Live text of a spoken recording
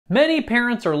Many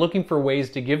parents are looking for ways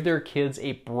to give their kids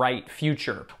a bright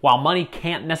future. While money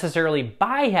can't necessarily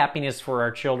buy happiness for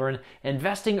our children,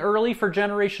 investing early for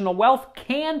generational wealth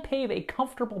can pave a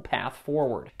comfortable path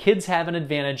forward. Kids have an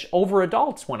advantage over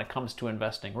adults when it comes to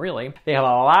investing, really. They have a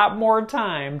lot more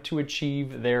time to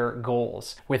achieve their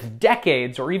goals. With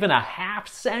decades or even a half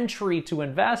century to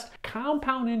invest,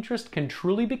 compound interest can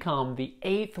truly become the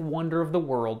eighth wonder of the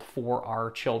world for our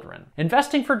children.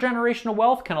 Investing for generational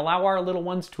wealth can allow our little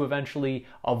ones to eventually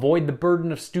avoid the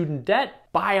burden of student debt,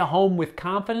 buy a home with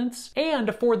confidence, and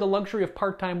afford the luxury of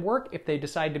part-time work if they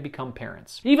decide to become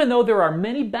parents. Even though there are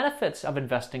many benefits of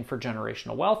investing for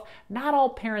generational wealth, not all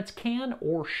parents can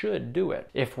or should do it.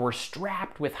 If we're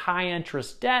strapped with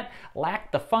high-interest debt,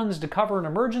 lack the funds to cover an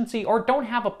emergency, or don't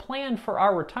have a plan for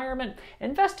our retirement,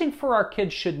 investing for our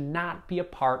kids should not be a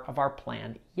part of our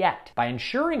plan yet. By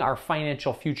ensuring our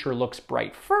financial future looks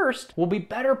bright first, we'll be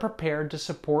better prepared to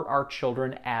support our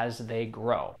children as they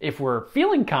grow. If we're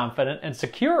feeling confident and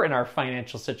secure in our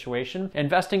financial situation,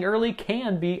 investing early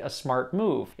can be a smart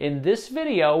move. In this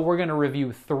video, we're going to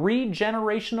review 3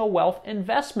 generational wealth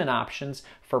investment options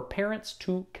for parents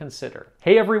to consider.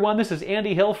 Hey everyone, this is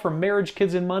Andy Hill from Marriage,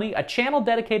 Kids, and Money, a channel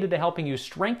dedicated to helping you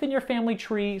strengthen your family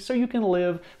tree so you can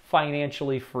live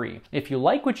financially free. If you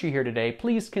like what you hear today,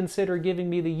 please consider giving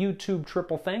me the YouTube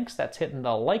triple thanks. That's hitting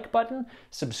the like button,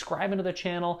 subscribing to the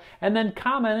channel, and then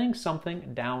commenting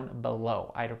something down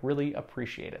below. I'd really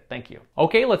appreciate it. Thank you.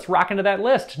 Okay, let's rock into that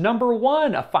list. Number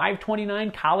 1, a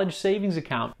 529 college savings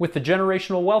account with the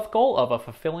generational wealth goal of a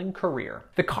fulfilling career.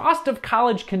 The cost of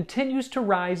college continues to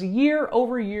rise year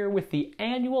over year, with the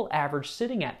annual average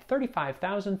sitting at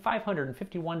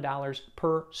 $35,551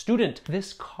 per student.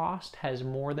 This cost has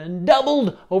more than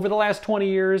doubled over the last 20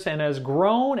 years and has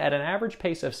grown at an average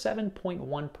pace of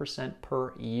 7.1%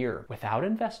 per year. Without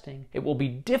investing, it will be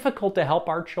difficult to help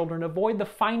our children avoid the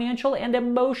financial and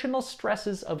emotional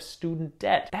stresses of student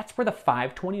debt. That's where the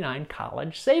 529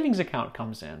 college savings account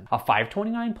comes in. A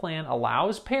 529 plan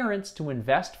allows parents to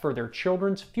invest for their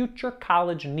children's future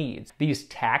college needs.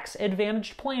 These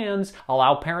tax-advantaged plans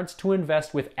allow parents to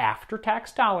invest with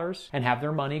after-tax dollars and have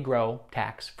their money grow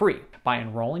tax-free. By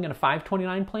enrolling in a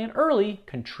 529 plan early,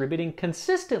 contributing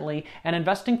consistently, and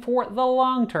investing for the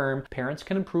long term, parents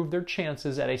can improve their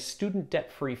chances at a student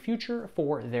debt-free future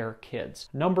for their kids.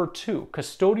 Number 2,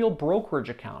 custodial brokerage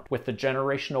account with the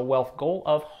generational wealth goal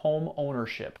of home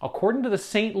ownership. According to the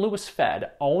St. Louis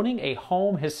Fed, owning a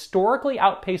home historically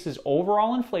outpaces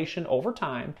overall inflation over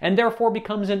time and therefore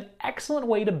becomes an excellent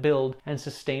way to build and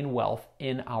sustain wealth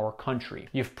in our country.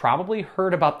 You've probably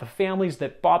heard about the families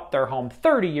that bought their home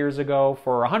 30 years ago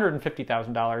for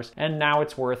 $150,000 and now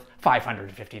it's worth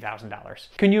 $550,000.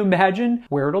 Can you imagine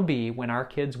where it'll be when our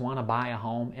kids want to buy a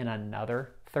home in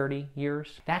another 30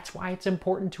 years? That's why it's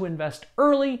important to invest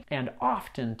early and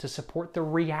often to support the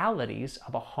realities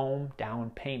of a home down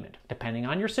payment. Depending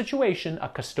on your situation, a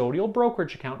custodial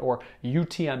brokerage account, or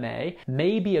UTMA,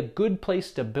 may be a good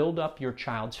place to build up your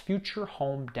child's future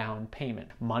home down payment.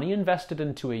 Money invested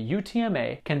into a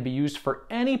UTMA can be used for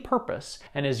any purpose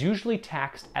and is usually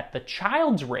taxed at the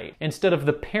child's rate instead of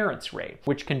the parent's rate,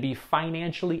 which can be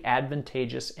financially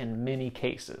advantageous in many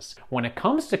cases. When it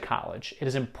comes to college, it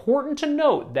is important to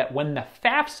note that when the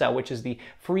FAFSA, which is the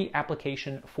free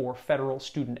application for federal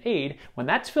student aid, when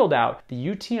that's filled out, the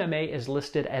UTMA is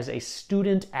listed as a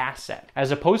student asset, as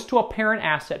opposed to a parent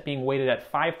asset being weighted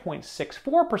at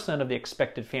 5.64% of the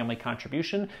expected family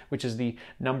contribution, which is the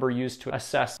number used to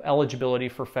assess eligibility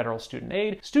for federal student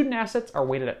aid. Student assets are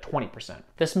weighted at 20%.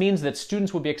 This means that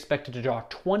students will be expected to draw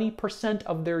 20%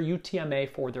 of their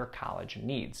UTMA for their college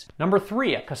needs. Number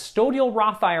 3, a custodial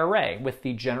Roth IRA with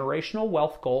the generational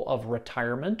wealth goal of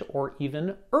retirement or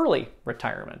even early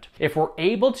retirement. If we're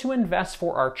able to invest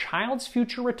for our child's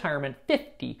future retirement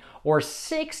 50 or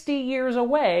 60 years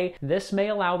away, this may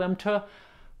allow them to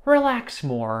relax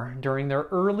more during their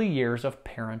early years of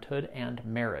parenthood and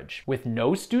marriage. With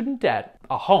no student debt,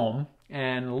 a home,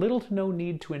 and little to no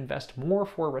need to invest more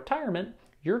for retirement,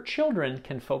 your children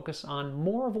can focus on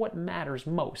more of what matters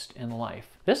most in life.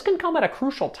 This can come at a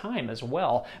crucial time as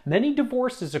well. Many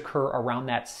divorces occur around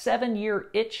that 7-year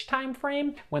itch time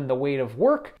frame when the weight of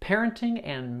work, parenting,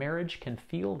 and marriage can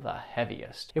feel the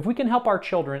heaviest. If we can help our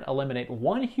children eliminate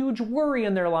one huge worry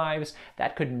in their lives,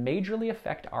 that could majorly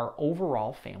affect our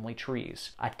overall family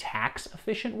trees. A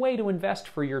tax-efficient way to invest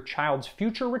for your child's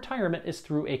future retirement is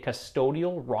through a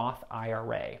custodial Roth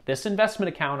IRA. This investment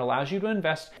account allows you to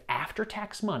invest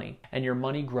after-tax money, and your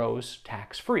money grows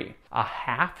tax-free. A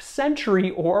half century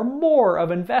or more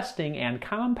of investing and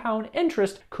compound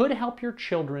interest could help your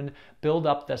children build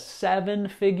up the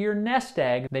 7-figure nest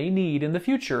egg they need in the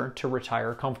future to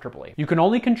retire comfortably. You can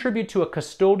only contribute to a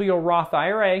custodial Roth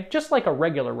IRA, just like a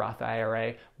regular Roth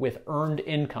IRA, with earned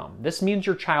income. This means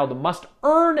your child must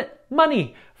earn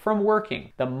money from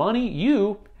working. The money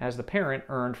you, as the parent,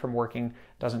 earned from working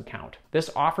doesn't count. This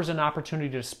offers an opportunity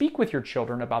to speak with your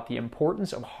children about the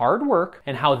importance of hard work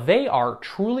and how they are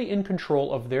truly in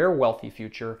control of their wealthy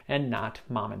future and not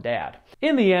mom and dad.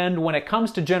 In the end, when it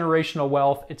comes to generational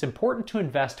wealth, it's important to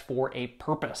invest for a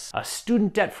purpose. A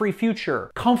student debt-free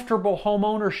future, comfortable home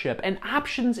ownership, and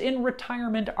options in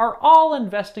retirement are all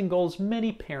investing goals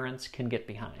many parents can get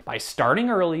behind. By starting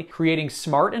early, creating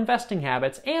smart investing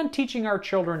habits, and teaching our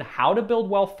children how to build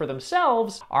wealth for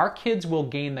themselves, our kids will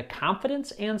gain the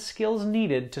confidence and skills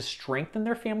needed to strengthen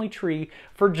their family tree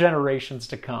for generations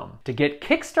to come. To get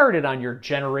kickstarted on your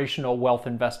generational wealth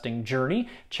investing journey,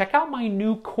 check out my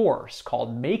new course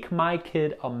called Make My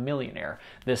Kid a Millionaire.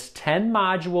 This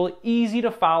 10-module,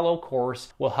 easy-to-follow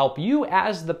course will help you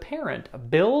as the parent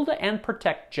build and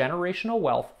protect generational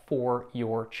wealth for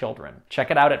your children.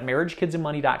 Check it out at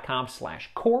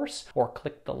marriagekidsandmoney.com/course or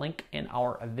click the link in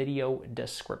our video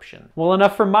description. Well,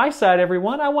 enough from my side,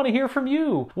 everyone. I want to hear from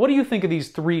you. What do you think of these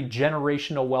 3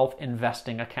 generational wealth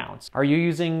investing accounts? Are you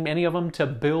using any of them to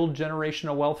build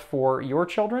generational wealth for your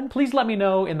children? Please let me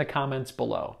know in the comments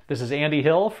below. This is Andy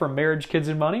Hill from Marriage, Kids,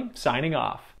 and Money, signing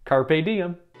off. Carpe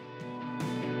diem.